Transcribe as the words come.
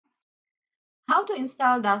how to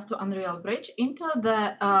install Daz to Unreal Bridge into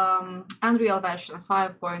the Unreal version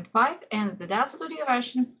 5.5 and the Daz Studio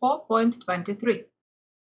version 4.23.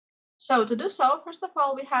 So to do so, first of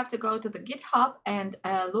all, we have to go to the GitHub and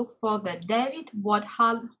look for the David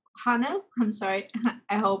Hanel. I'm sorry,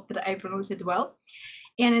 I hope that I pronounce it well.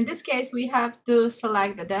 And in this case, we have to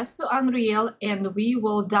select the Daz to Unreal and we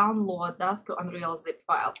will download Daz to Unreal zip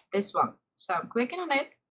file, this one. So I'm clicking on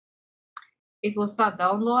it. It will start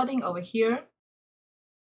downloading over here.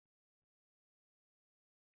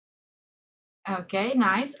 Okay,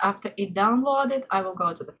 nice. After it downloaded, I will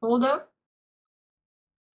go to the folder.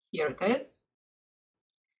 Here it is.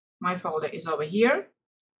 My folder is over here.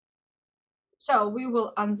 So we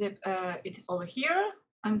will unzip it over here.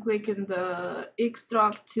 I'm clicking the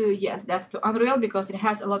extract to, yes, that's to Unreal because it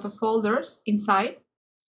has a lot of folders inside.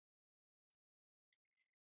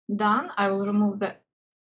 Done. I will remove the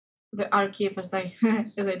archive as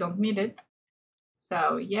I don't need it.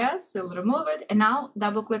 So yes, we'll remove it. And now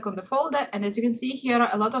double click on the folder. And as you can see, here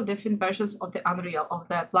are a lot of different versions of the Unreal, of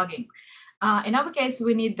the plugin. In our case,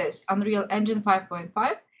 we need this Unreal Engine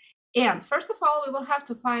 5.5. And first of all, we will have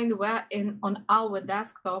to find where on our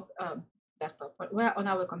desktop, where on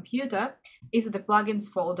our computer is the plugins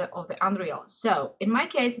folder of the Unreal. So in my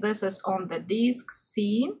case, this is on the disk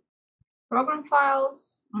C, program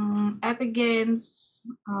files, Epic Games,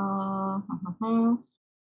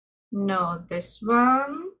 no, this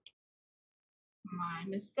one, my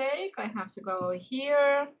mistake, I have to go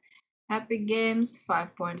here, Epic Games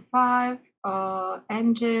 5.5,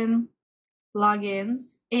 Engine,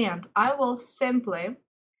 plugins, and I will simply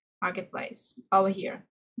Marketplace over here,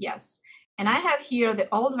 yes. And I have here the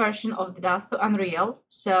old version of the Daz to Unreal,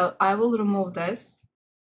 so I will remove this.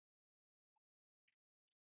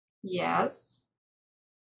 Yes,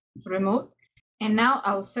 remove. And now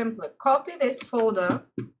I'll simply copy this folder,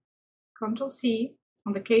 Ctrl-C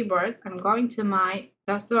on the keyboard. I'm going to my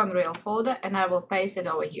Daz to Unreal folder and I will paste it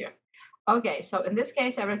over here. Okay, so in this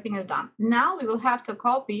case, everything is done. Now we will have to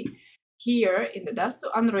copy here in the Daz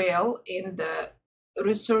to Unreal, in the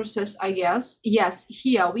resources, I guess. Yes,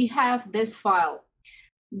 here we have this file,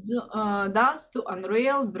 Daz to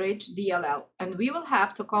Unreal Bridge DLL, and we will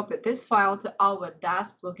have to copy this file to our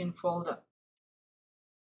Daz plugin folder.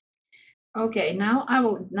 Okay, now I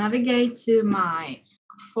will navigate to my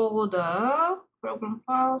folder, program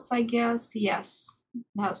files, I guess. Yes,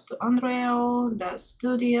 Daz to Unreal, Daz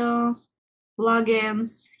Studio,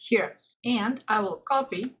 plugins here, and I will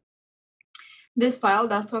copy this file,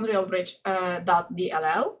 Daz to Unreal Bridge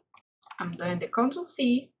 .dll. I'm doing the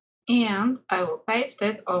Ctrl-C and I will paste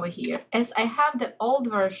it over here. As I have the old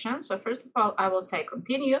version, so first of all, I will say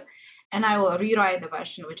continue and I will rewrite the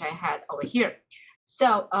version which I had over here.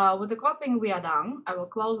 So with the copying, we are done. I will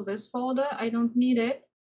close this folder. I don't need it.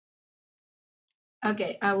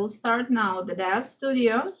 Okay, I will start now the Daz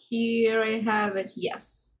Studio. Here I have it.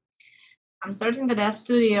 Yes. I'm starting the Daz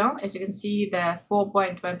Studio. As you can see, the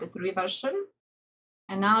 4.23 version.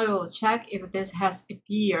 And now we will check if this has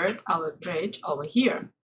appeared, our bridge over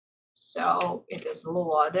here. So it is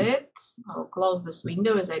loaded. I will close this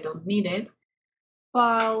window as I don't need it.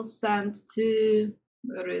 File sent to,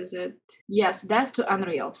 where is it? Yes, Daz to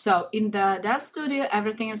Unreal. So in the Daz Studio,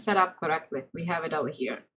 everything is set up correctly. We have it over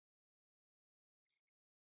here.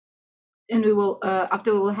 And we will,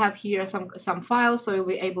 after we will have here some files, so we'll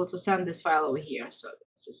be able to send this file over here. So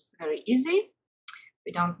this is very easy.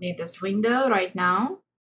 We don't need this window right now.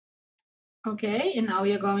 Okay, and now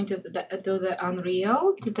we are going to the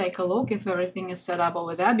Unreal to take a look if everything is set up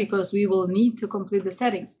over there, because we will need to complete the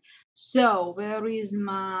settings. So where is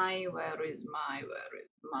my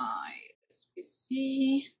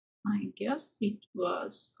PC? I guess it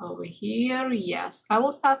was over here. Yes, I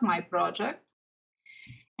will start my project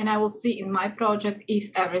and I will see in my project if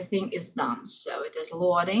everything is done. So it is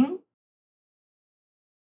loading.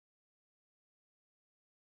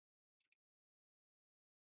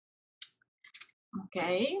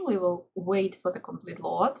 Okay, we will wait for the complete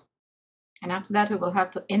load. And after that, we will have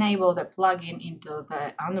to enable the plugin into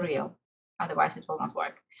the Unreal. Otherwise, it will not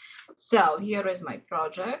work. So here is my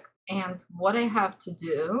project. And what I have to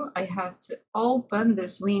do, I have to open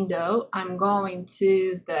this window. I'm going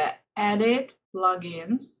to the Edit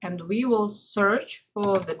Plugins, and we will search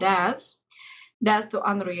for the Daz to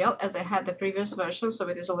Unreal, as I had the previous version, so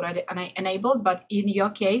it is already enabled. But in your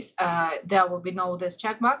case, there will be no this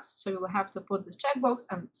checkbox, so you will have to put this checkbox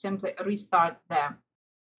and simply restart the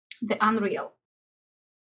Unreal.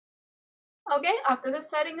 Okay, after the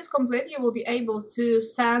setting is complete, you will be able to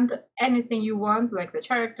send anything you want, like the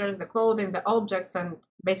characters, the clothing, the objects, and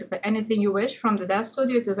basically anything you wish from the Dev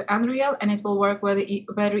Studio to the Unreal, and it will work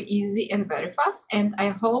very easy and very fast. And I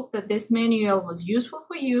hope that this manual was useful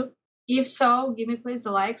for you. If so, give me please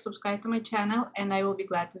a like, subscribe to my channel, and I will be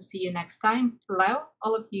glad to see you next time. Hello,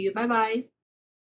 all of you. Bye-bye.